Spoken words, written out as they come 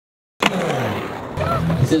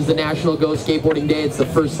This is the National Go Skateboarding Day. It's the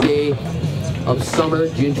first day of summer,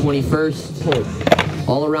 June 21st.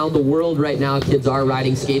 All around the world right now, kids are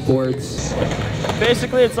riding skateboards.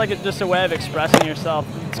 Basically, it's like just a way of expressing yourself.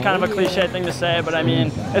 It's kind of a cliche thing to say, but I mean,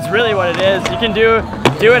 it's really what it is. You can do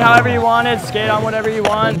it however you want it, skate on whatever you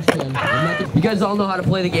want. You guys all know how to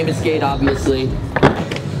play the game of skate, obviously.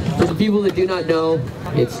 For the people that do not know,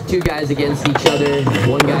 it's two guys against each other.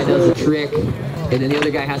 One guy does a trick, and then the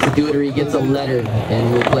other guy has to do it or he gets a letter.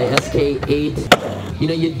 And we'll play SK8. You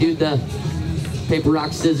know, you do the paper,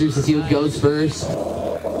 rock, scissors to see who goes first.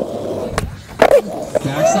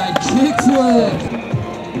 Backside kickflip!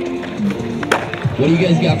 What do you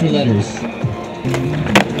guys got for letters? I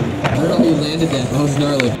don't know how you landed that. That was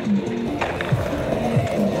gnarly.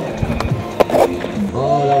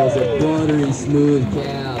 Oh, that was a buttery smooth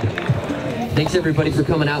cab. Thanks everybody for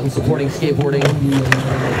coming out and supporting skateboarding.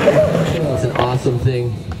 It's an awesome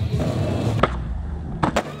thing.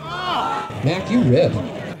 Mac, you rip.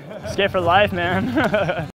 Skate for life,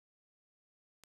 man.